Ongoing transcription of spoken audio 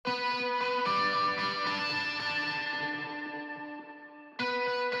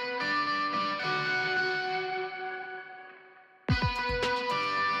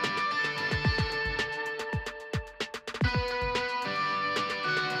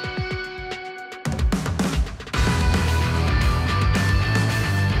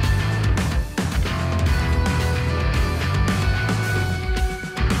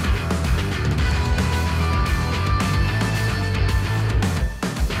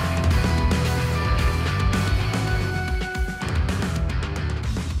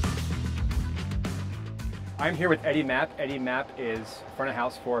I'm here with Eddie Mapp. Eddie Mapp is front of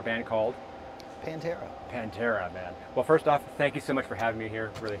house for a band called Pantera. Pantera, man. Well, first off, thank you so much for having me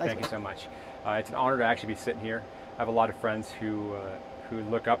here. Really, Thanks, thank you man. so much. It's an honor to actually be sitting here. I have a lot of friends who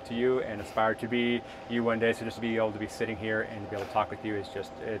look up to you and aspire to be you one day. So just to be able to be sitting here and to be able to talk with you is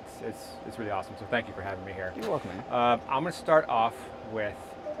just it's really awesome. So thank you for having me here. You're welcome, man. I'm going to start off with,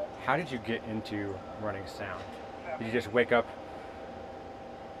 how did you get into running sound? Did you just wake up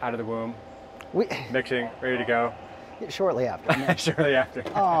out of the womb, mixing, ready to go? Shortly after. Shortly after.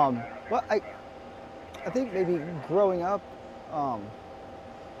 Well, I think maybe growing up,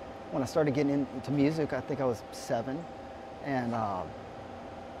 when I started getting into music, I think I was 7, and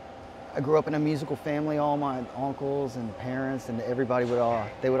I grew up in a musical family. All my uncles and parents and everybody would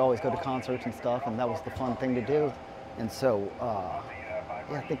always go to concerts and stuff, and that was the fun thing to do. And so,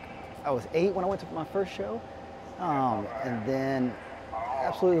 yeah, I think I was 8 when I went to my first show, and then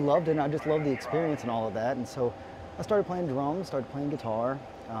absolutely loved it. And I just loved the experience and all of that. And so I started playing drums, started playing guitar,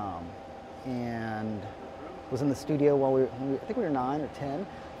 and was in the studio while I think we were 9 or 10,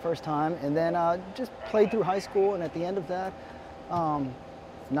 first time, and then just played through high school. And at the end of that,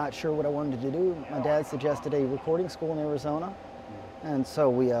 not sure what I wanted to do. My dad suggested a recording school in Arizona, and so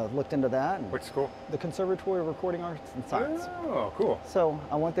we looked into that. Which school? The Conservatory of Recording Arts and Science. Oh, cool. So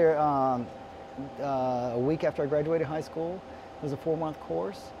I went there a week after I graduated high school. It was a 4-month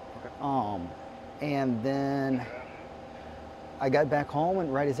course. Okay. And then I got back home,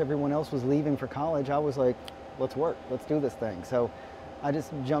 and right as everyone else was leaving for college, I was like, let's work, let's do this thing. So I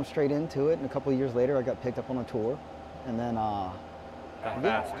just jumped straight into it, and a couple of years later I got picked up on a tour, and then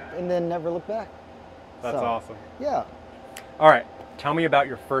and then never looked back. That's awesome. Yeah. All right, tell me about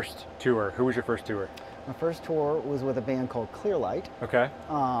your first tour. Who was your first tour? My first tour was with a band called Clearlight. Okay.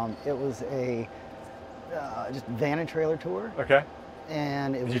 It was a just van and trailer tour. Okay.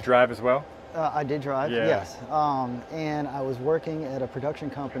 And did you drive as well? I did drive, yeah. Yes. And I was working at a production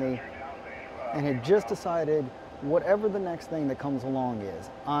company and had just decided whatever the next thing that comes along is,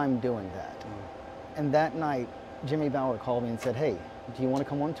 I'm doing that. And that night, Jimmy Bauer called me and said, hey, do you want to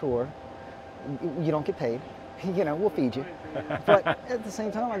come on tour? You don't get paid. You know, we'll feed you. But at the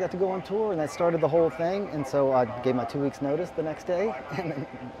same time, I got to go on tour, and that started the whole thing. And so I gave my 2 weeks notice the next day, and then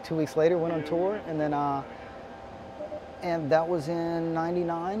 2 weeks later went on tour, and then and that was in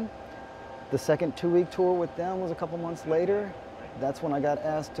 '99. The second 2-week tour with them was a couple months later. That's when I got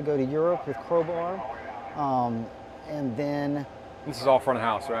asked to go to Europe with Crowbar, and then. This is all front of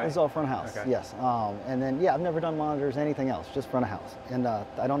house, right? This is all front of house, okay. Yes. And then, yeah, I've never done monitors, anything else, just front of house. And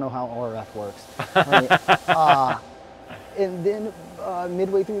I don't know how RF works. And then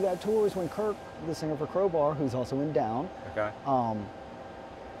midway through that tour is when Kirk, the singer for Crowbar, who's also in Down, okay.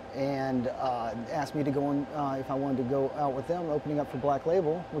 And asked me to go on, if I wanted to go out with them, opening up for Black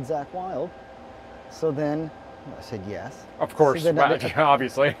Label with Zakk Wylde. So then I said yes. Of course, so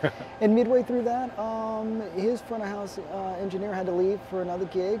obviously. And midway through that, his front of house engineer had to leave for another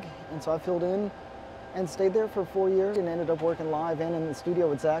gig, and so I filled in and stayed there for 4 years and ended up working live and in the studio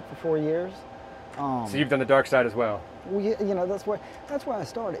with Zakk for 4 years. So you've done the dark side as well. Well, you know, that's where I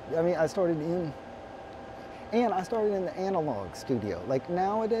started. I mean, I started in the analog studio. Like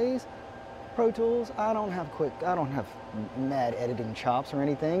nowadays, Pro Tools, I don't have mad editing chops or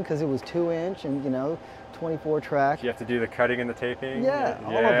anything, because it was 2-inch and, you know, 24 track. You have to do the cutting and the taping. Yeah, yeah.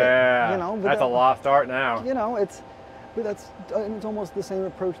 all of it. You know, that's a lost art now. You know, it's almost the same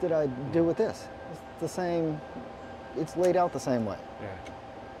approach that I do with this. It's the same. It's laid out the same way. Yeah.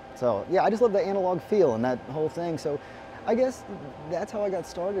 So yeah, I just love the analog feel and that whole thing. So I guess that's how I got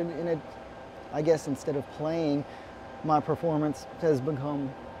started. And I guess instead of playing, my performance has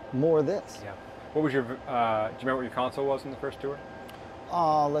become more this. Yeah. What was your? Do you remember what your console was in the first tour?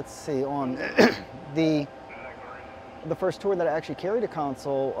 Let's see. On the first tour that I actually carried a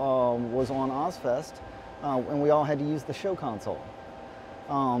console was on Ozfest, and we all had to use the show console.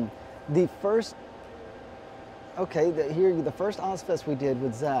 The first Ozfest we did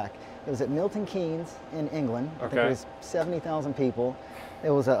with Zakk, it was at Milton Keynes in England. I think it was 70,000 people.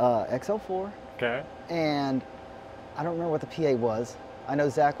 It was a XL4. Okay. And I don't remember what the PA was. I know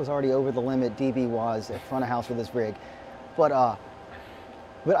Zakk was already over the limit dB-wise at front of house with his rig. But I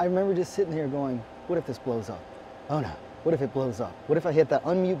remember just sitting here going, what if this blows up? Oh no, what if it blows up? What if I hit that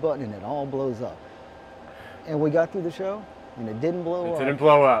unmute button and it all blows up? And we got through the show and it didn't blow up. It didn't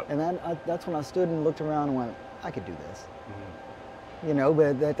blow up. And then that's when I stood and looked around and went, I could do this. Mm-hmm. You know,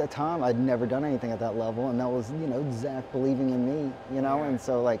 but at that time I'd never done anything at that level, and that was, you know, Zakk believing in me, you know, and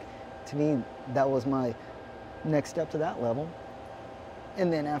so like, to me, that was my next step to that level.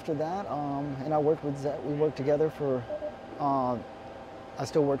 And then after that, and I worked with Zakk, we worked together for, I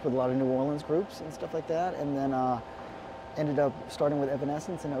still worked with a lot of New Orleans groups and stuff like that, and then ended up starting with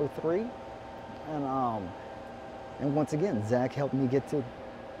Evanescence in '03, and once again, Zach helped me get to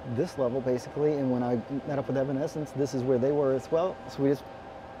this level basically, and when I met up with Evanescence, this is where they were as well, so we just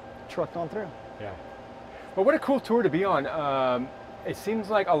trucked on through. Yeah. Well, what a cool tour to be on. It seems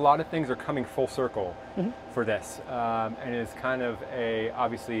like a lot of things are coming full circle for this, and it's kind of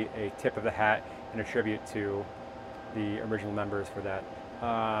obviously a tip of the hat and a tribute to the original members for that.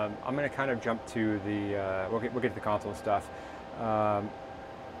 I'm going to kind of jump to the, we'll get to the console stuff.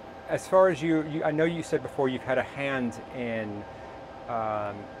 As far as I know you said before you've had a hand in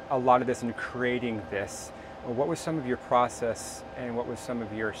a lot of this and creating this. What was some of your process and what was some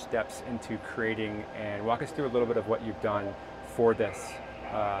of your steps into creating, and walk us through a little bit of what you've done for this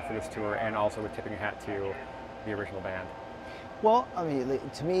tour, and also with tipping a hat to the original band? Well, I mean,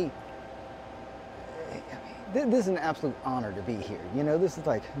 to me, this is an absolute honor to be here. You know, this is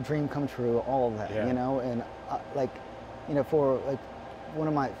like a dream come true, all of that, you know, and for like one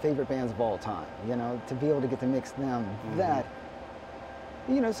of my favorite bands of all time, you know, to be able to get to mix them, that,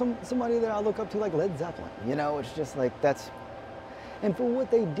 you know, somebody that I look up to like Led Zeppelin, you know, it's just like and for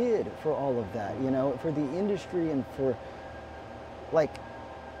what they did for all of that, you know, for the industry and for like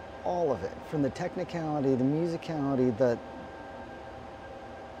all of it, from the technicality, the musicality, the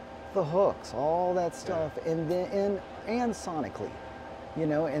hooks, all that stuff, and sonically, you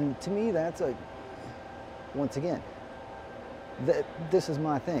know, and to me that's once again, this is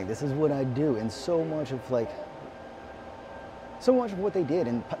my thing, this is what I do, and so much of what they did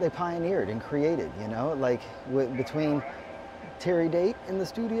and they pioneered and created, you know, like between Terry Date in the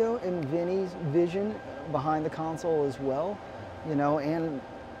studio and Vinny's vision behind the console as well, you know, and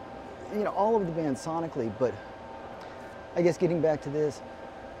you know, all of the band sonically. But I guess getting back to this,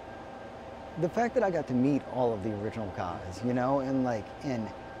 the fact that I got to meet all of the original guys, you know, and they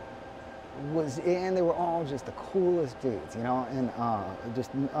were all just the coolest dudes, you know, and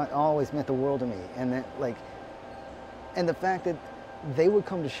just always meant the world to me. And that, and the fact that they would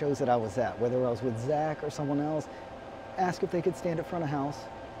come to shows that I was at, whether I was with Zach or someone else, ask if they could stand in front of house,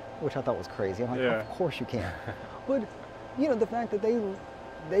 which I thought was crazy. I'm like, of course you can. But you know, the fact that they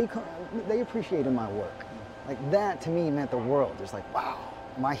appreciated my work, like that to me meant the world. It's like, wow,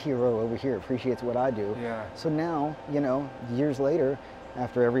 my hero over here appreciates what I do. Yeah. So now, you know, years later,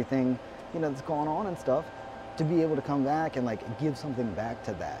 after everything, you know, that's gone on and stuff, to be able to come back and like give something back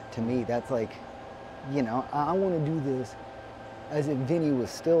to that, to me, that's like, you know, I want to do this as if Vinny was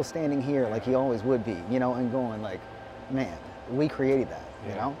still standing here like he always would be, you know, and going like, man, we created that,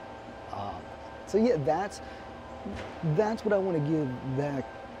 you know? So yeah, that's what I want to give back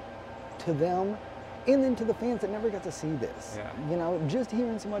to them, and then to the fans that never got to see this. You know, just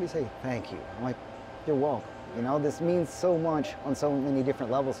hearing somebody say, thank you. I'm like, you're welcome. You know, this means so much on so many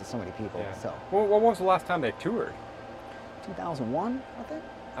different levels to so many people. So. Well, when was the last time they toured? 2001, I think.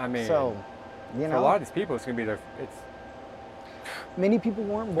 I mean, so, you know, for a lot of these people, it's going to be many people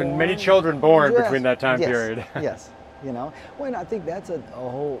weren't born. Been many children born between that time period. Yes, you know. Well, and I think that's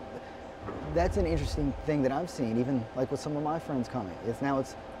that's an interesting thing that I've seen, even like with some of my friends coming. It's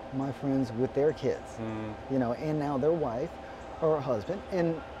my friends with their kids, you know, and now their wife or husband,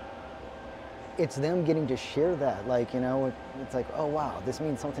 and it's them getting to share that. Like, you know, it's like, oh wow, this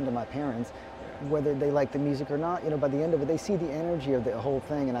means something to my parents, whether they like the music or not. You know, by the end of it, they see the energy of the whole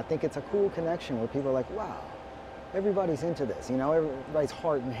thing, and I think it's a cool connection where people are like, wow, everybody's into this. You know, everybody's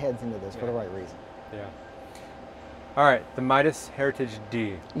heart and head's into this for the right reason. Yeah. All right, the Midas Heritage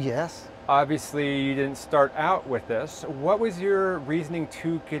D. Yes. Obviously, you didn't start out with this. What was your reasoning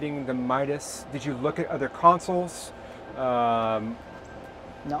to getting the Midas? Did you look at other consoles? No.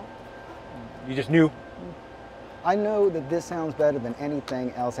 You just knew? I know that this sounds better than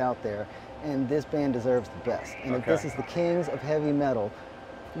anything else out there, and this band deserves the best. And if this is the kings of heavy metal,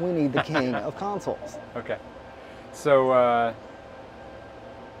 we need the king of consoles. Okay. So,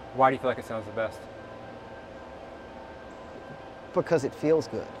 why do you feel like it sounds the best? Because it feels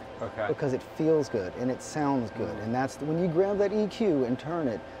good. Okay. Because it feels good and it sounds good. And that's when you grab that EQ and turn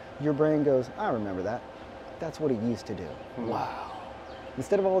it, your brain goes, I remember that. That's what it used to do. Wow.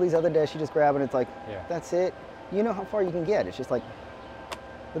 Instead of all these other desks, you just grab it and it's like, that's it. You know how far you can get. It's just like,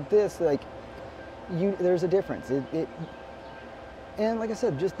 but this, like, there's a difference. And like I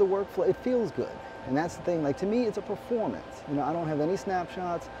said, just the workflow, it feels good. And that's the thing, like, to me, it's a performance. You know, I don't have any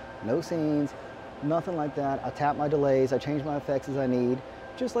snapshots, no scenes, nothing like that. I tap my delays, I change my effects as I need,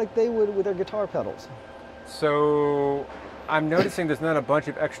 just like they would with their guitar pedals. So I'm noticing there's not a bunch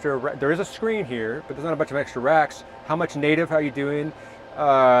of extra, there is a screen here, but there's not a bunch of extra racks. How much native are you doing?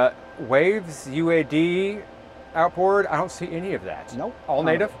 Waves, UAD, outboard, I don't see any of that. Nope. All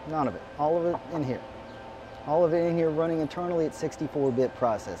native? None of it. All of it in here. All of it in here running internally at 64-bit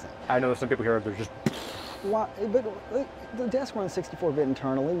processing. I know there's some people here, they're just... Why, but the desk runs 64-bit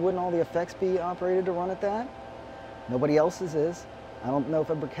internally. Wouldn't all the effects be operated to run at that? Nobody else's is. I don't know if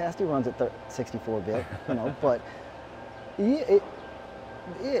a Bricasti runs at 64-bit, you know, but yeah,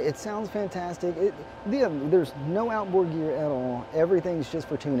 it sounds fantastic. There's no outboard gear at all. Everything's just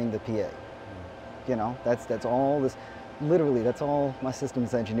for tuning the PA. You know, that's all this, literally, that's all my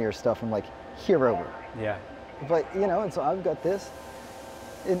systems engineer stuff from like here over. Yeah. But, you know, and so I've got this.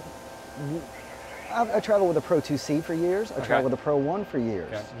 I traveled with a Pro 2C for years. I traveled with a Pro 1 for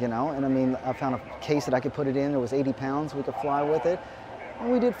years, you know, and I mean, I found a case that I could put it in. It was 80 pounds. We could fly with it.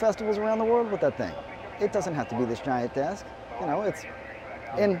 And we did festivals around the world with that thing. It doesn't have to be this giant desk, you know, it's,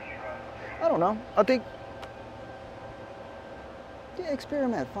 and I don't know, I think, yeah,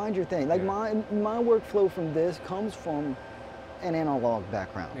 experiment, find your thing. Like my workflow from this comes from an analog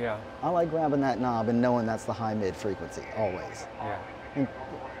background. Yeah. I like grabbing that knob and knowing that's the high-mid frequency, always. Yeah. And,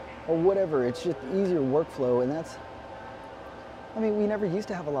 or whatever, it's just easier workflow, and that's, I mean, we never used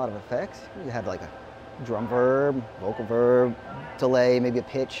to have a lot of effects. We had like a drum verb, vocal verb, delay, maybe a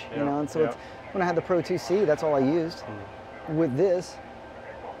pitch, you know, and so it's, when I had the Pro 2C, that's all I used. With this,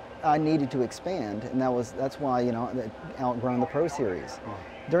 I needed to expand, and that's why, you know, outgrown the Pro series.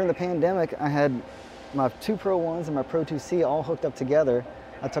 During the pandemic, I had my 2 Pro 1s and my Pro 2C all hooked up together.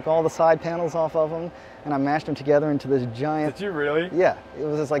 I took all the side panels off of them, and I mashed them together into this giant... Did you really? Yeah, it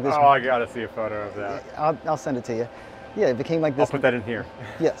was just like this... Oh, I gotta see a photo of that. I'll send it to you. Yeah, it became like this... I'll put that in here.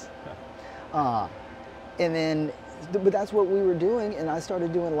 Yes. And then, but that's what we were doing, and I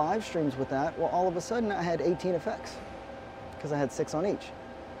started doing live streams with that. Well, all of a sudden, I had 18 effects, because I had 6 on each.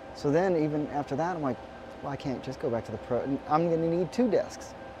 So then, even after that, I'm like, well, I can't just go back to the Pro. I'm gonna need 2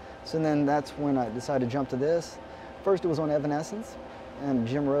 desks. So then that's when I decided to jump to this. First, it was on Evanescence. And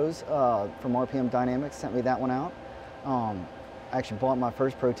Jim Rose from RPM Dynamics sent me that one out. I actually bought my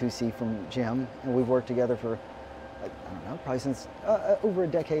first Pro 2C from Jim, and we've worked together for, like, I don't know, probably since over a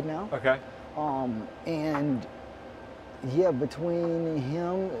decade now. Okay. And yeah, between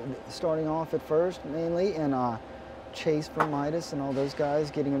him starting off at first mainly, and Chase from Midas and all those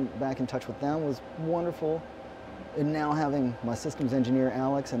guys, getting him back in touch with them was wonderful. And now having my systems engineer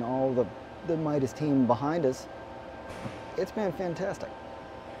Alex and all the Midas team behind us, it's been fantastic.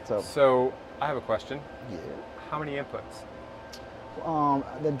 So I have a question. Yeah. How many inputs?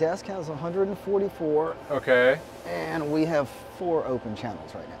 The desk has 144. Okay. And we have 4 open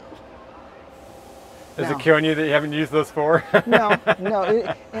channels right now. Is it killing you that you haven't used those 4? No.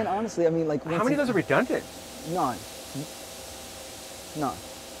 And honestly, I mean, like... How many of those are redundant? None.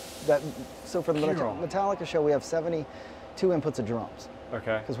 So for the Metallica show, we have 72 inputs of drums.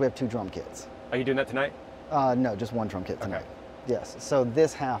 Okay. Because we have 2 drum kits. Are you doing that tonight? No, just 1 drum kit tonight. Yes, so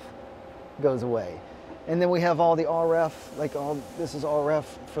this half goes away. And then we have all the RF, like this is RF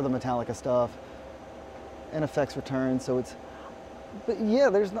for the Metallica stuff, and effects return, so it's, but yeah,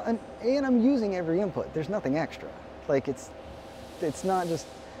 there's not, and I'm using every input. There's nothing extra. Like it's not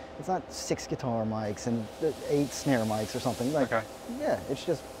 6 guitar mics and 8 snare mics or something. Like, yeah, it's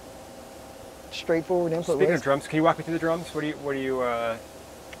just straightforward input. Speaking of drums, can you walk me through the drums?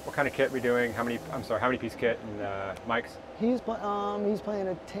 What kind of kit are we doing? How many piece kit and mics? He's playing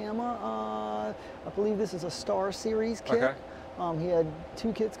a Tama. I believe this is a Star Series kit. Okay. He had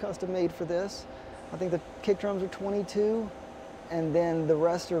 2 kits custom made for this. I think the kick drums are 22, and then the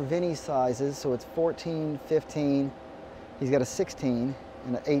rest are Vinny sizes, so it's 14, 15. He's got a 16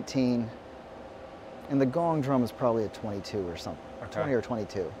 and an 18, and the gong drum is probably a 22 or something, 20 or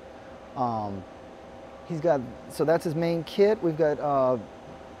 22. He's got, so that's his main kit. We've got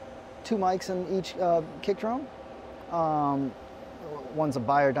 2 mics in each kick drum. One's a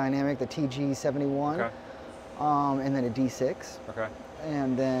Biodynamic, the TG71, and then a D6. Okay.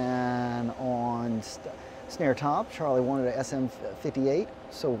 And then on snare top, Charlie wanted a SM58,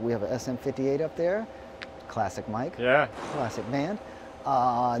 so we have a SM58 up there. Classic mic. Yeah. Classic band.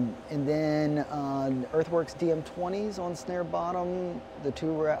 And then Earthworks DM20s on snare bottom, the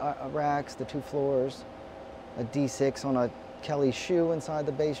 2 racks, the 2 floors, a D6 on a Kelly shoe inside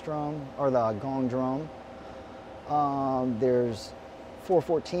the bass drum, or the gong drum. There's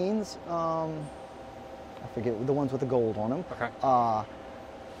 414s, I forget, the ones with the gold on them. Okay.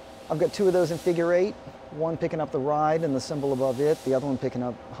 I've got 2 of those in figure 8, one picking up the ride and the cymbal above it, the other one picking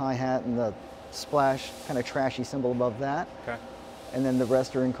up hi-hat and the splash, kind of trashy cymbal above that. Okay. And then the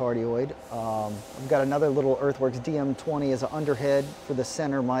rest are in cardioid. I've got another little Earthworks DM20 as an underhead for the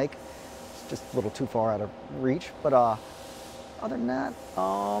center mic. It's just a little too far out of reach, but other than that,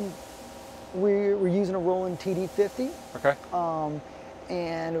 we're using a Roland TD-50. Okay.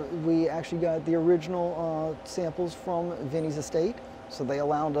 And we actually got the original samples from Vinny's estate, so they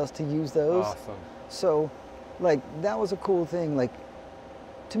allowed us to use those. Awesome. So, like, that was a cool thing. Like,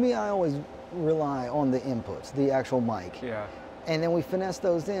 to me, I always rely on the inputs, the actual mic. Yeah. And then we finesse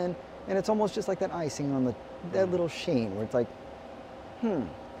those in, and it's almost just like that icing on that little sheen, where it's like, you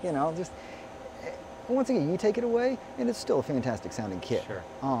know, just, once again, you take it away, and it's still a fantastic sounding kit. Sure.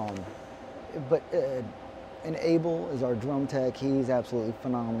 But and Abel is our drum tech. He's absolutely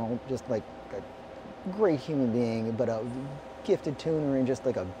phenomenal, just like a great human being, but a gifted tuner and just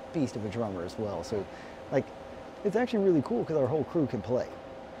like a beast of a drummer as well. So, like, it's actually really cool because our whole crew can play.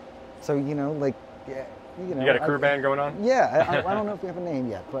 So, you know, like, yeah, you know. You got a crew band going on? Yeah, I don't know if we have a name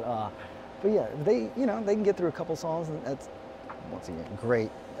yet, but yeah, they, you know, they can get through a couple songs, and that's, once again, great.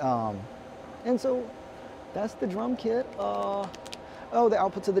 And so that's the drum kit. Oh, the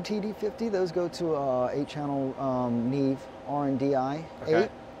outputs of the TD-50, those go to 8-channel Neve R&DI 8. Okay.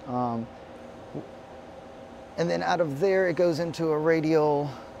 And then out of there, it goes into a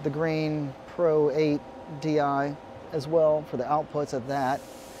Radial, the Grain Pro 8 DI as well for the outputs of that.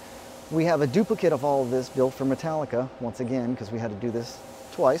 We have a duplicate of all of this built for Metallica, once again, because we had to do this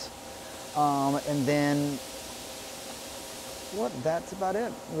twice. And then, that's about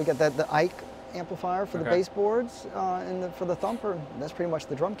it. We got the Ike amplifier for the baseboards and for the thumper. That's pretty much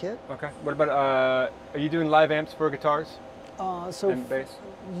the drum kit. Okay. What about, are you doing live amps for guitars and bass?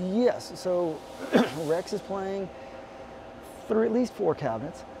 Yes. So Rex is playing through at least 4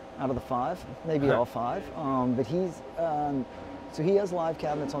 cabinets out of the 5, maybe all 5. But he's, so he has live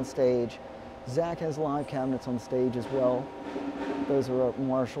cabinets on stage. Zach has live cabinets on stage as well. Those are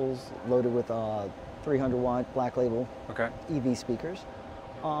Marshalls loaded with 300 watt Black Label EV speakers.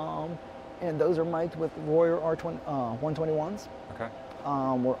 And those are mic'd with Royer 121s. Okay.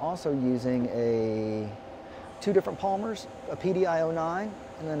 We're also using 2 different Palmers, a PDI-09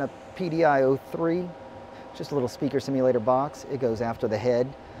 and then a PDI-03, just a little speaker simulator box. It goes after the head.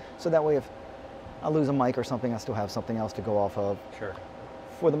 So that way if I lose a mic or something, I still have something else to go off of. Sure.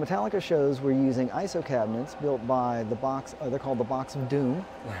 For the Metallica shows, we're using ISO cabinets built by the Box, they're called the Box of Doom.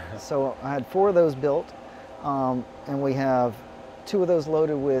 So I had 4 of those built, and we have 2 of those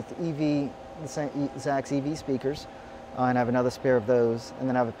loaded with Zach's EV speakers, and I have another spare of those, and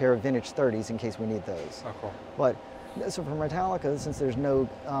then I have a pair of vintage 30s in case we need those. Oh, cool. But, so for Metallica, since there's no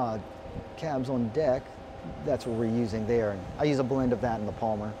cabs on deck, that's what we're using there. And I use a blend of that in the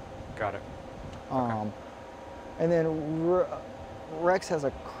Palmer. Got it. And then Rex has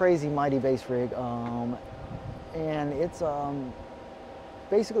a crazy mighty bass rig, and it's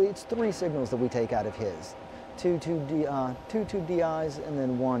basically it's 3 signals that we take out of his, two tube DIs, and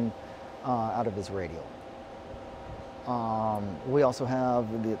then 1 out of his radial. We also have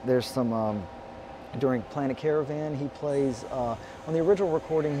there's some during Planet Caravan he plays on the original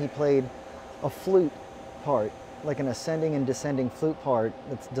recording he played a flute part, like an ascending and descending flute part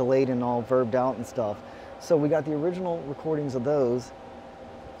that's delayed and all verbed out and stuff. So we got the original recordings of those,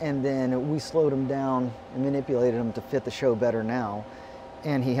 and then we slowed them down and manipulated them to fit the show better now.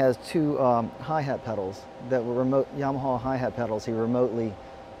 And he has 2 hi-hat pedals that were remote Yamaha hi-hat pedals. He remotely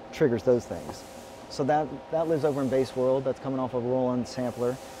triggers those things. So that lives over in Bass World. That's coming off a Roland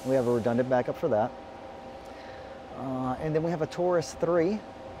sampler. We have a redundant backup for that. And then we have a Taurus 3,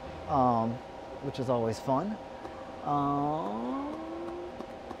 which is always fun.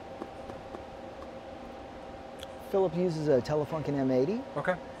 Philip uses a Telefunken M80.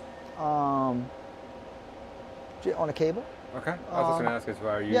 Okay. On a cable. Okay. I was just going to ask as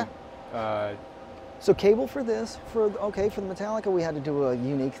well, are you... Yeah. So cable for this, for the Metallica, we had to do a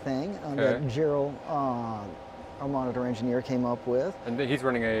unique thing that Gerald, our monitor engineer, came up with. And he's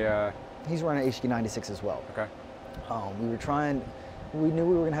running a... He's running HD96 as well. Okay. We knew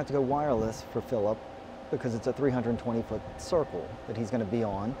we were going to have to go wireless for Philip because it's a 320-foot circle that he's going to be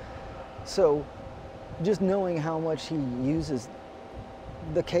on. So just knowing how much he uses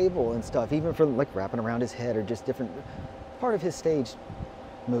the cable and stuff, even for like wrapping around his head or just different part of his stage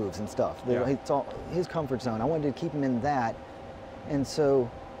moves and stuff. It's all his comfort zone. I wanted to keep him in that. And so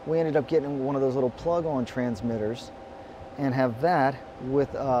we ended up getting one of those little plug-on transmitters and have that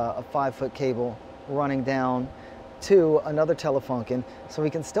with a 5-foot cable running down to another Telefunken, so he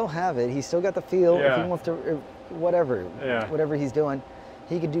can still have it. He's still got the feel. If he wants to, whatever he's doing,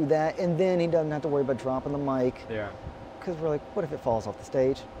 he could do that, and then he doesn't have to worry about dropping the mic. Yeah. Because we're like, what if it falls off the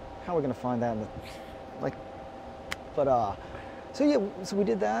stage? How are we going to find that? So yeah, so we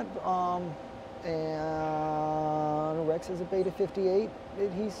did that, and Rex has a Beta 58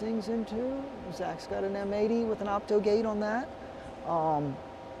 that he sings into. Zach's got an M80 with an opto gate on that.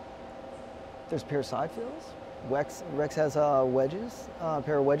 There's a pair of side fills. Rex has wedges, a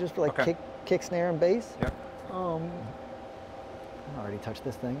pair of wedges for like Okay. kick, snare, and bass. Yep. I already touched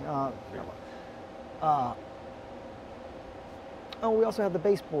this thing. Oh, we also have the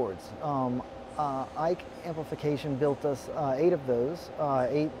baseboards. Ike Amplification built us 8 of those,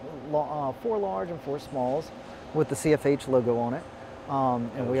 4 large and 4 smalls with the CFH logo on it.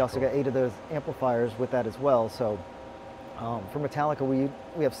 And we also got 8 of those amplifiers with that as well. So for Metallica,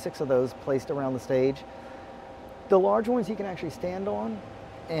 we have 6 of those placed around the stage. The large ones he can actually stand on,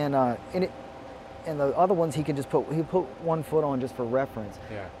 and the other ones he put 1 foot on just for reference.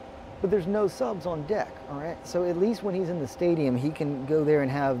 Yeah. But there's no subs on deck, all right? So at least when he's in the stadium, he can go there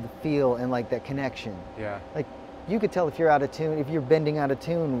and have the feel and like that connection. Yeah. Like you could tell if you're out of tune, if you're bending out of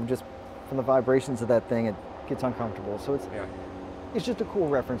tune just from the vibrations of that thing, it gets uncomfortable. So it's just a cool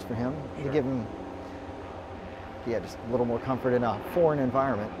reference for him to give him, just a little more comfort in a foreign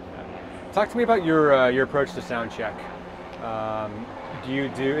environment. Talk to me about your approach to sound check.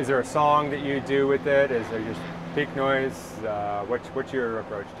 Is there a song that you do with it? Is there just peak noise? What's your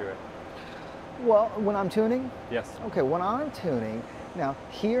approach to it? Well, when I'm tuning? Yes. Okay, when I'm tuning, now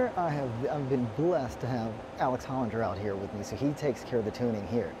here I've been blessed to have Alex Hollander out here with me, so he takes care of the tuning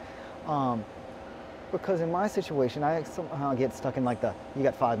here. Because in my situation, I somehow get stuck in like you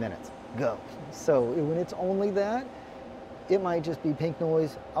got 5 minutes, go. So when it's only that, it might just be pink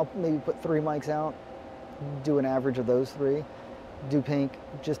noise. I'll maybe put 3 mics out, do an average of those 3, do pink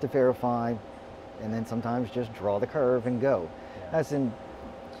just to verify, and then sometimes just draw the curve and go. Yeah. That's in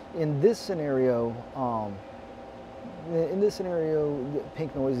this scenario. In this scenario,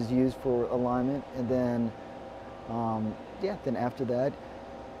 pink noise is used for alignment, and then then after that,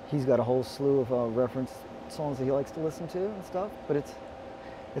 he's got a whole slew of reference songs that he likes to listen to and stuff. But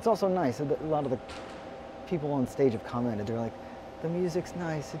it's also nice. A lot of the people on stage have commented. They're like, the music's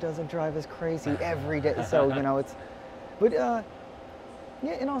nice. It doesn't drive us crazy every day. So and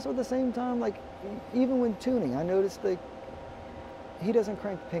also at the same time, like even when tuning, I noticed that he doesn't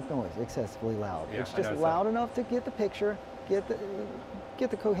crank the pink noise excessively loud. Yeah, it's just loud enough to get the picture, get the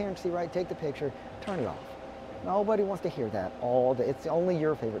coherency right, take the picture, turn it off. Nobody wants to hear that all day. It's only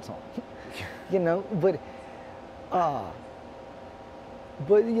your favorite song,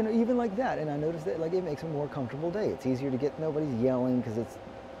 But even like that, and I noticed that like it makes a more comfortable day. It's easier to get, nobody's yelling because it's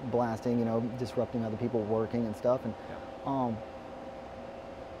blasting, disrupting other people working and stuff. And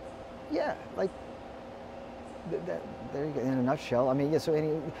there you go. In a nutshell, I mean, so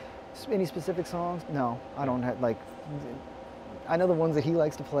any specific songs? No, I don't have I know the ones that he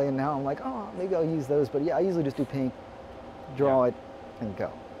likes to play, and now I'm like, oh, maybe I'll use those. But I usually just do pink, draw it, and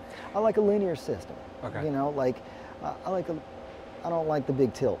go. I like a linear system. Okay. I don't like the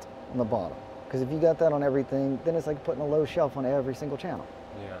big tilt on the bottom, because if you got that on everything, then it's like putting a low shelf on every single channel.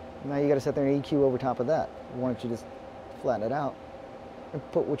 Yeah. Now you got to sit there and EQ over top of that. Why don't you just flatten it out and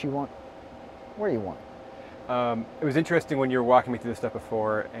put what you want where you want? It was interesting when you were walking me through this stuff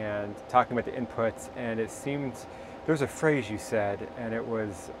before and talking about the inputs, and it seemed there was a phrase you said, and it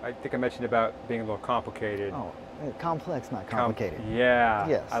was, I think I mentioned about being a little complicated. Oh, complex, not complicated. Yeah.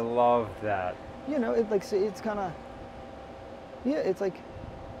 Yes. I love that. It's kind of, it's like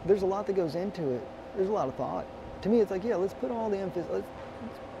there's a lot that goes into it. There's a lot of thought. To me, it's like, let's put all the emphasis, let's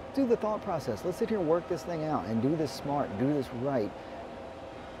do the thought process. Let's sit here and work this thing out and do this smart, do this right.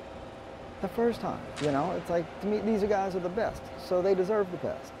 The first time, it's like, to me, these guys are the best, so they deserve the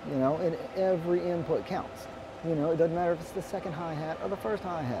best, and every input counts. It doesn't matter if it's the second hi-hat or the first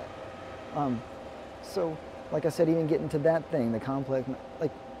hi-hat. So, like I said, even getting to that thing, the complex,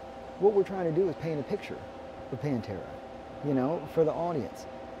 like, what we're trying to do is paint a picture of Pantera, for the audience.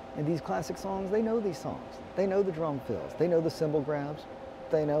 And these classic songs, they know these songs. They know the drum fills. They know the cymbal grabs.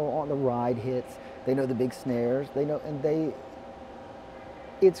 They know on the ride hits. They know the big snares. They know, and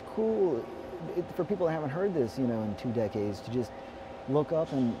it's cool for people that haven't heard this, in 2 decades, to just look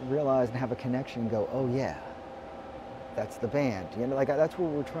up and realize and have a connection and go, oh yeah, that's the band. That's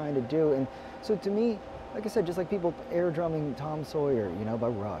what we're trying to do. And so to me, like I said, just like people air drumming Tom Sawyer, by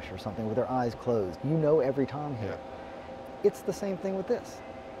Rush or something with their eyes closed, every tom hit. Yeah. It's the same thing with this,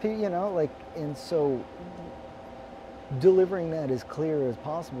 and so delivering that as clear as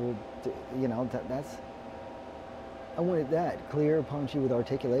possible, that's, I want it that clear, punchy with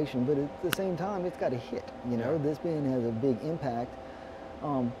articulation, but at the same time, it's got to hit. This band has a big impact,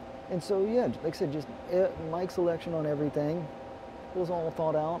 and so like I said, just mic selection on everything was all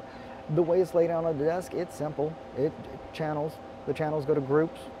thought out. The way it's laid out on the desk, it's simple. The channels go to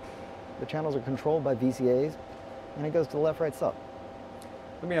groups. The channels are controlled by VCAs, and it goes to the left, right, sub.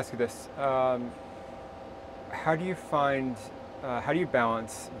 Let me ask you this: how do you find how do you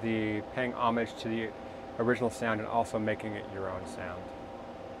balance the paying homage to the original sound and also making it your own sound?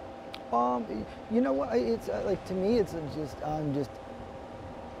 You know what? It's like, to me, it's just, I'm just,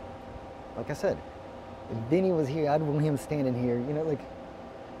 like I said, if Vinny was here, I'd want him standing here. You know, like,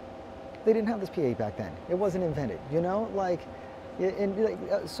 they didn't have this PA back then. It wasn't invented. You know, like, and like,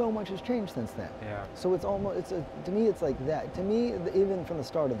 so much has changed since then. Yeah. So it's almost, to me, it's like that. To me, even from the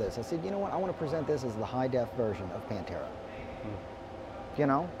start of this, I said, you know what? I want to present this as the high def version of Pantera. You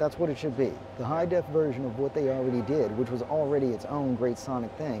know, that's what it should be. The high def version of what they already did, which was already its own great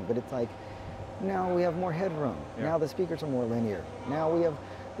sonic thing. But it's like, now we have more headroom. Yeah. Now the speakers are more linear. Now we have,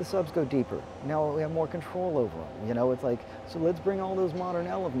 the subs go deeper. Now we have more control over them. You know, it's like, so let's bring all those modern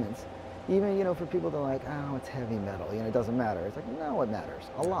elements. Even, you know, for people that are like, oh, it's heavy metal, you know, it doesn't matter. It's like, no, it matters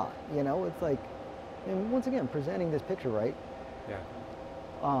a lot. You know, it's like, and once again, presenting this picture right. Yeah.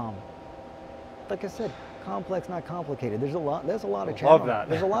 Like I said, complex, not complicated. There's a lot of channels. Love that.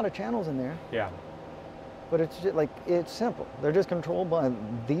 There's a lot of channels in there. Yeah. But it's just like, it's simple. They're just controlled by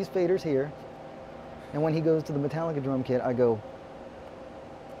these faders here. And when he goes to the Metallica drum kit, I go,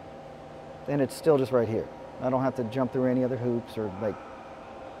 and it's still just right here. I don't have to jump through any other hoops or like,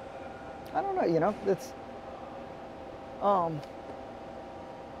 I don't know, you know, it's,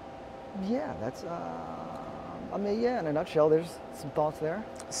 yeah, that's, I mean, yeah, in a nutshell, there's some thoughts there.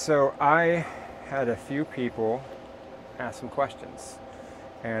 So I had a few people ask some questions,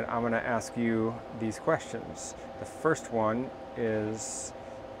 and I'm going to ask you these questions. The first one is,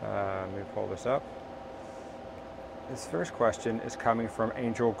 let me pull this up. This first question is coming from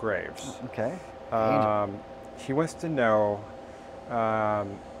Angel Graves. Okay. He wants to know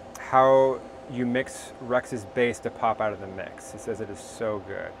how you mix Rex's bass to pop out of the mix. He says it is so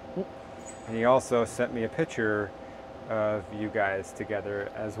good. And he also sent me a picture of you guys together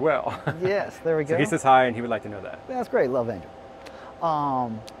as well. Yes, there we go. So he says hi and he would like to know that. That's great, love Angel.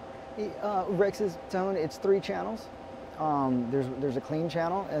 Rex's tone, it's 3 channels. There's a clean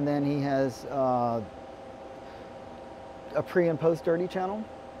channel, and then he has a pre and post dirty channel.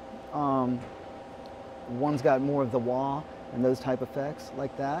 One's got more of the wah and those type effects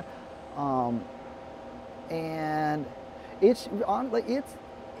like that. And it's on, like,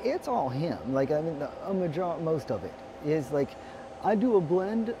 it's all him. Like, I mean, most of it is like, I do a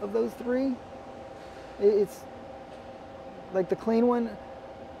blend of those 3. It's like the clean one,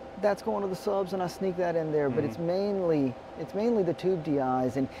 that's going to the subs, and I sneak that in there. But it's mainly the tube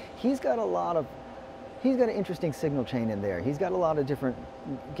DIs, and he's got an interesting signal chain in there. He's got a lot of different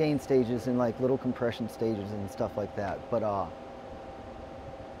gain stages and like little compression stages and stuff like that. But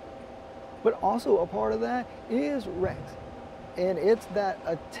also a part of that is Rex, and it's that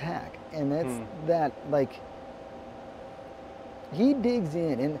attack, and that's that, like, he digs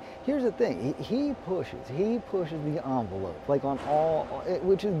in. And here's the thing, he pushes the envelope, like on all,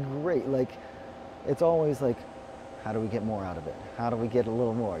 which is great. Like, it's always like, how do we get more out of it? How do we get a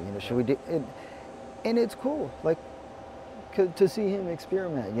little more? You know, should we do it? And it's cool, like, to see him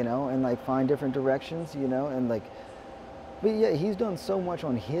experiment, you know, and like find different directions, you know, and like, but yeah, he's done so much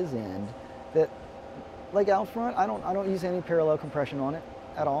on his end that, like, out front, I don't use any parallel compression on it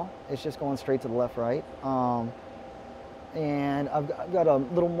at all. It's just going straight to the left, right. And I've got a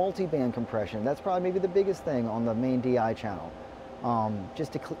little multi-band compression. That's probably maybe the biggest thing on the main DI channel,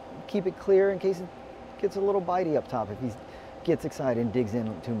 just to keep it clear in case it gets a little bitey up top if he gets excited and digs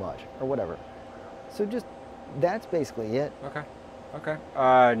in too much or whatever. So just, that's basically it. Okay. Okay.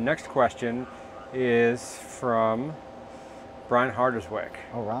 Next question is from Brian Harderswick.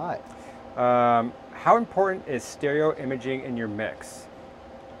 All right. How important is stereo imaging in your mix?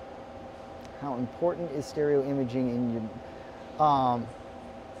 How important is stereo imaging in your,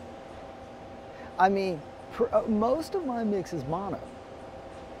 I mean, most of my mix is mono.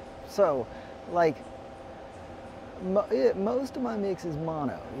 So, like, most of my mix is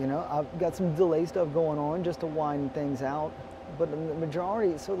mono, you know. I've got some delay stuff going on just to wind things out, but the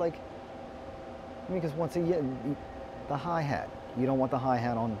majority, so like, I mean, because once again, the hi-hat, you don't want the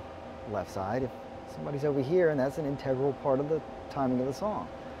hi-hat on left side if somebody's over here, and that's an integral part of the timing of the song.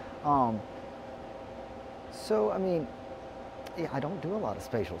 So, I mean, yeah, I don't do a lot of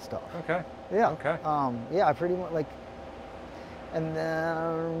spatial stuff. Okay. Yeah. Okay. Yeah, I pretty much, like, and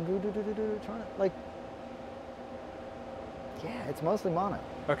then, trying to, like, yeah, it's mostly mono.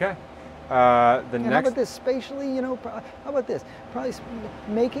 Okay. How about this spatially, you know, how about this? Probably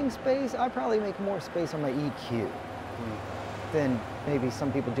making space, I probably make more space on my EQ than maybe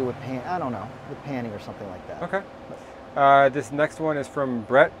some people do with I don't know, with panning or something like that. Okay. This next one is from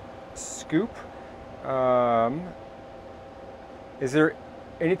Brett Scoop. Is there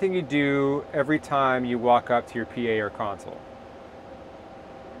anything you do every time you walk up to your PA or console?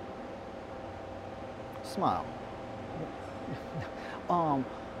 Smile. um,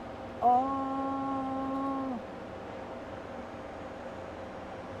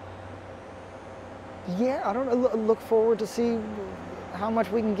 yeah, I don't know. Look forward to see how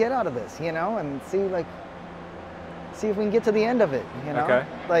much we can get out of this, you know, and see if we can get to the end of it, you know. Okay.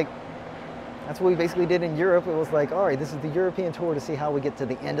 Like that's what we basically did in Europe. It was like, all right, this is the European tour to see how we get to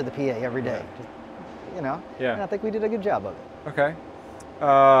the end of the PA every day. Just, you know. Yeah. And I think we did a good job of it. Okay.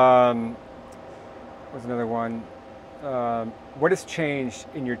 What's another one? What has changed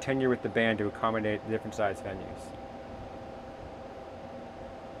in your tenure with the band to accommodate the different size venues?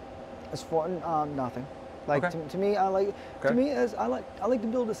 As far nothing. Like Okay. to me, I like Okay. to me as I like to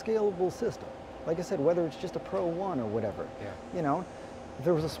build a scalable system. Like I said, whether it's just a Pro 1 or whatever. Yeah. You know, if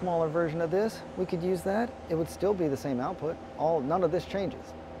there was a smaller version of this, we could use that. It would still be the same output. None of this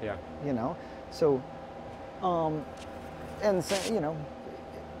changes. Yeah. You know, so and so, you know,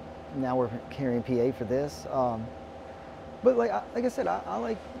 now we're carrying PA for this. But like I said, I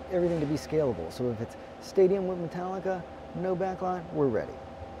like everything to be scalable. So if it's stadium with Metallica, no backline, we're ready.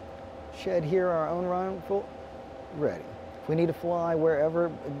 Shed here, our own run, full, ready. If we need to fly wherever,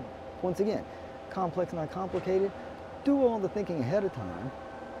 once again, complex, not complicated, do all the thinking ahead of time,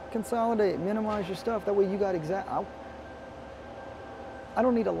 consolidate, minimize your stuff, that way you got I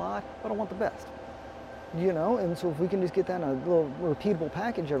don't need a lot, but I want the best. You know, and so if we can just get that in a little repeatable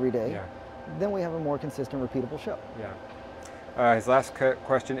package every day, Yeah. then we have a more consistent, repeatable show. Yeah. His last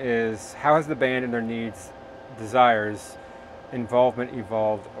question is, how has the band and their needs, desires, involvement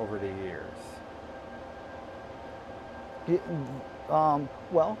evolved over the years?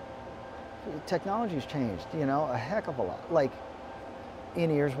 Well, technology's changed, you know, a heck of a lot. Like,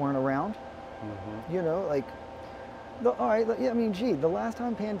 in-ears weren't around, Mm-hmm. you know, like, all right, yeah, I mean, gee, the last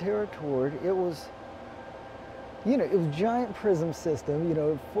time Pantera toured, it was, you know, it was giant prism system, you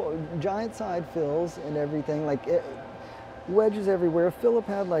know, giant side fills and everything, like wedges everywhere. Philip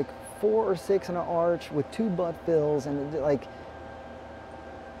had like 4 or 6 in an arch with 2 butt fills, and like,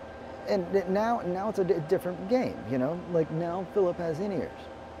 and now it's a different game, you know. Like now Philip has in-ears,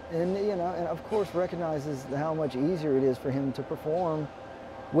 and you know, and of course recognizes how much easier it is for him to perform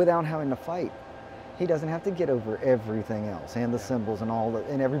without having to fight. He doesn't have to get over everything else and the cymbals and all that,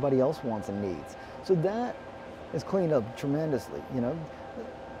 and everybody else wants and needs. So that is cleaned up tremendously, you know.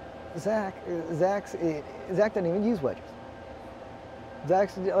 Zach doesn't even use wedges.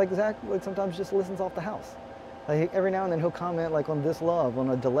 Zach sometimes just listens off the house. Like every now and then he'll comment like on This Love, on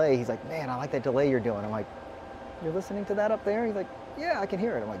a delay. He's like, man, I like that delay you're doing. I'm like, you're listening to that up there? He's like, yeah, I can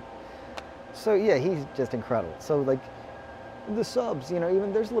hear it. I'm like, so yeah, he's just incredible. So like the subs, you know,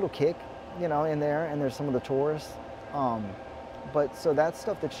 even there's a little kick, you know, in there, and there's some of the chorus. But so that's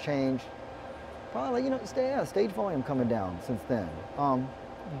stuff that's changed. Probably like, you know, stage volume coming down since then.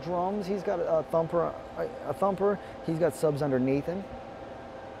 Drums, he's got a thumper. He's got subs underneath him.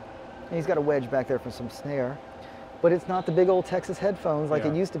 And he's got a wedge back there for some snare. But it's not the big old Texas headphones like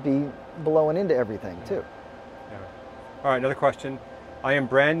it used to be, blowing into everything too. Yeah. All right, another question. I am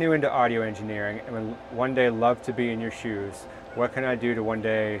brand new into audio engineering and would one day love to be in your shoes. What can I do to one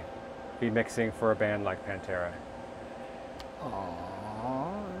day be mixing for a band like Pantera?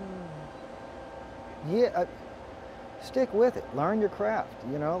 Yeah, stick with it. Learn your craft.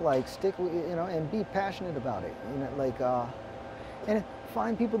 You know, like stick with, you know, and be passionate about it. You know, like and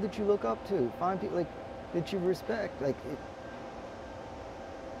find people that you look up to. Find people like that you respect. Like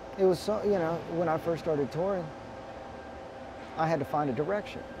it was so, you know, when I first started touring, I had to find a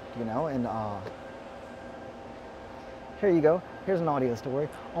direction. You know, and here you go. Here's an audio story.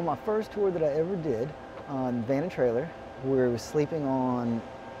 On my first tour that I ever did, on van and trailer, we were sleeping on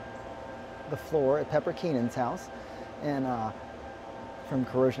the floor at Pepper Keenan's house, and from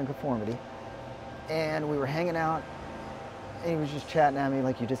Corrosion and Conformity, and we were hanging out, and he was just chatting at me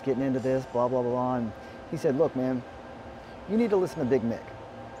like, you're just getting into this, blah, blah, blah, and he said, look, man, you need to listen to Big Mick.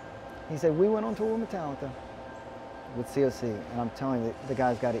 He said, we went on tour with Metallica, with COC, and I'm telling you, the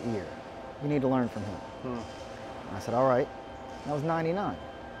guy's got an ear. You need to learn from him. And I said, all right. That was '99.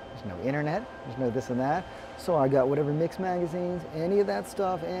 There's no internet, there's no this and that. So I got whatever mix magazines, any of that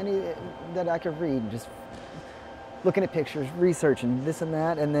stuff, any that I could read, just looking at pictures, researching this and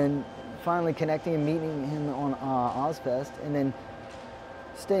that, and then finally connecting and meeting him on Ozfest, and then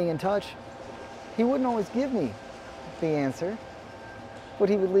staying in touch. He wouldn't always give me the answer, but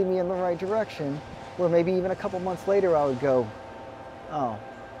he would lead me in the right direction, where maybe even a couple months later I would go, oh,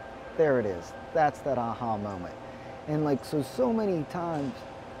 there it is. That's that aha moment. And like, so many times,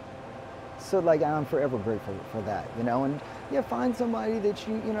 so like I'm forever grateful for that, you know, and yeah, find somebody that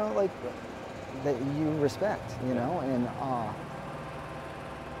you know, like, that you respect, you know,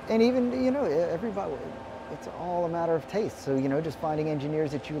 And even, you know, everybody, it's all a matter of taste. So, you know, just finding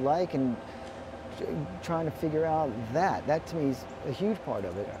engineers that you like and trying to figure out that to me is a huge part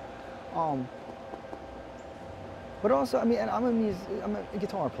of it. Yeah. But also, I mean, and I'm a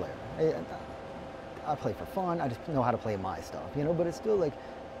guitar player. I play for fun. I just know how to play my stuff, you know. But it's still like,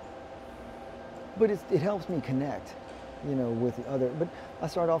 it helps me connect, you know, with the other. But I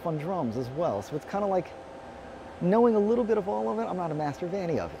started off on drums as well, so it's kind of like knowing a little bit of all of it. I'm not a master of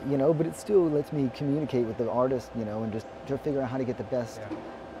any of it, you know, but it still lets me communicate with the artist, you know, and just to figure out how to get the best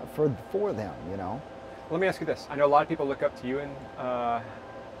for them, you know. Let me ask you this. I know a lot of people look up to you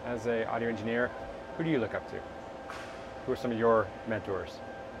as an audio engineer. Who do you look up to? Who are some of your mentors?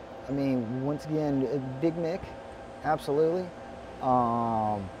 I mean, once again, Big Mick, absolutely.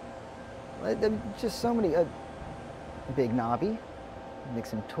 Just so many, Big Knobby,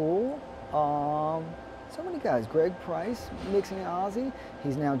 mixing Tool. So many guys. Greg Price, mixing Ozzy.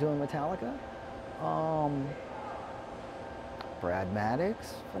 He's now doing Metallica. Brad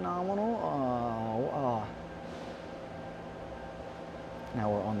Maddox, phenomenal. Now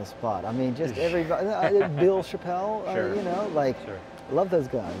we're on the spot. I mean, just everybody. Bill Chappelle, Sure. You know, like, love those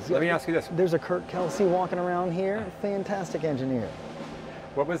guys. Let me ask you this. There's a Kurt Kelsey walking around here. Fantastic engineer.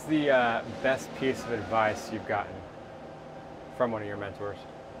 What was the best piece of advice you've gotten from one of your mentors?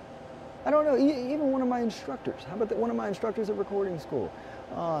 I don't know, even one of my instructors. How about one of my instructors at recording school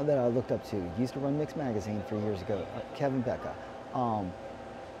that I looked up to? He used to run Mix Magazine 3 years ago, Kevin Becca.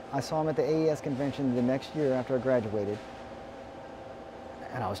 I saw him at the AES convention the next year after I graduated.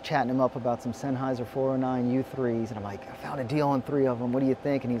 And I was chatting him up about some Sennheiser 409 U3s, and I'm like, I found a deal on 3 of them, what do you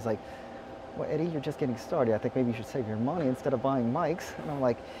think? And he's like, well, Eddie, you're just getting started. I think maybe you should save your money instead of buying mics. And I'm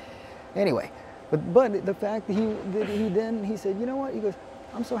like, anyway. But the fact that he said, you know what? He goes,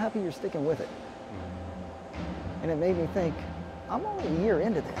 I'm so happy you're sticking with it. And it made me think, I'm only a year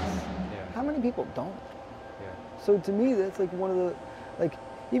into this. Yeah. How many people don't? Yeah. So to me, that's like one of the, like,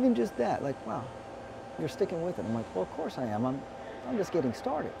 even just that, like, wow, you're sticking with it. I'm like, well, of course I am. I'm just getting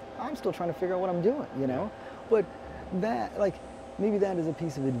started. I'm still trying to figure out what I'm doing, you know? But that, like, maybe that is a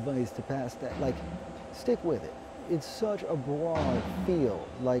piece of advice to pass that, like, stick with it. It's such a broad field,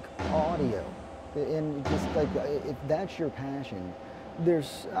 like audio. And just like, if that's your passion,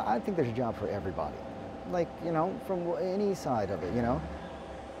 I think there's a job for everybody. Like, you know, from any side of it, you know?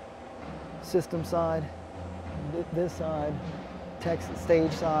 System side, this side,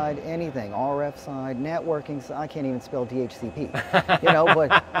 stage side, anything, RF side, networking side. I can't even spell DHCP, you know,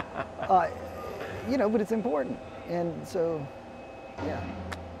 but, you know, but it's important. And so, yeah.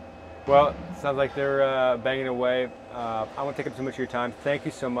 Well, sounds like they're banging away. I won't take up too much of your time. Thank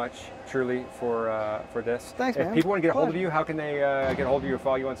you so much, truly, for this. Thanks, man. If people want to get a hold of you, how can they get a hold of you or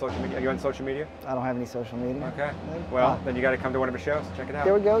follow you on social media? Are you on social media? I don't have any social media. Okay. Well, then you got to come to one of his shows. Check it out.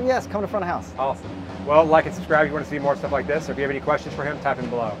 There we go. Yes, come to front of house. Awesome. Well, like and subscribe if you want to see more stuff like this. Or if you have any questions for him, type in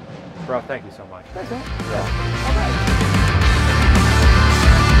below. Bro, thank you so much. Thanks, man. Yeah.